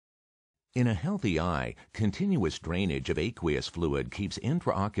In a healthy eye, continuous drainage of aqueous fluid keeps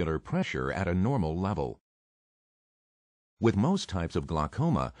intraocular pressure at a normal level. With most types of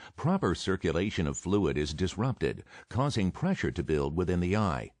glaucoma, proper circulation of fluid is disrupted, causing pressure to build within the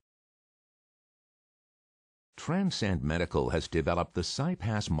eye. Transcend Medical has developed the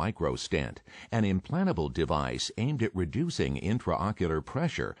Cypass microstent, an implantable device aimed at reducing intraocular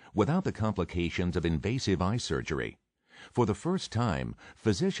pressure without the complications of invasive eye surgery. For the first time,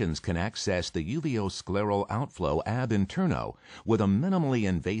 physicians can access the uveoscleral outflow ab interno with a minimally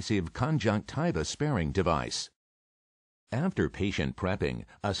invasive conjunctiva-sparing device. After patient prepping,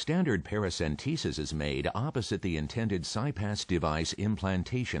 a standard paracentesis is made opposite the intended Cypass device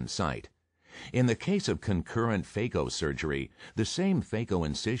implantation site. In the case of concurrent phacosurgery, the same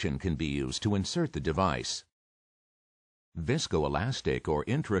phacoincision can be used to insert the device. Viscoelastic or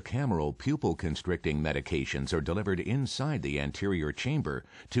intracameral pupil-constricting medications are delivered inside the anterior chamber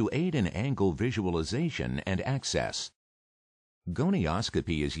to aid in angle visualization and access.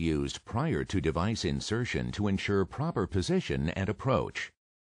 Gonioscopy is used prior to device insertion to ensure proper position and approach.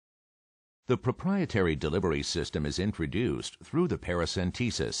 The proprietary delivery system is introduced through the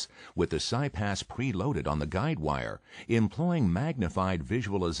paracentesis, with the Cypass preloaded on the guide wire, employing magnified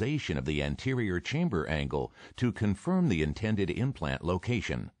visualization of the anterior chamber angle to confirm the intended implant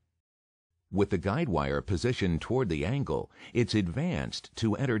location. With the guide wire positioned toward the angle, it's advanced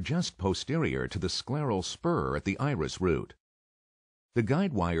to enter just posterior to the scleral spur at the iris root. The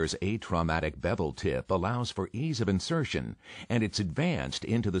guide wire's atraumatic bevel tip allows for ease of insertion, and it's advanced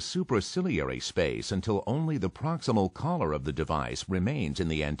into the supraciliary space until only the proximal collar of the device remains in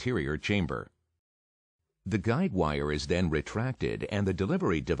the anterior chamber. The guide wire is then retracted and the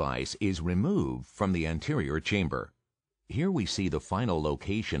delivery device is removed from the anterior chamber. Here we see the final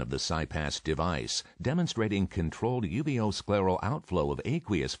location of the Cypass device, demonstrating controlled uveoscleral outflow of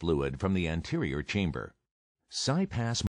aqueous fluid from the anterior chamber. Cypass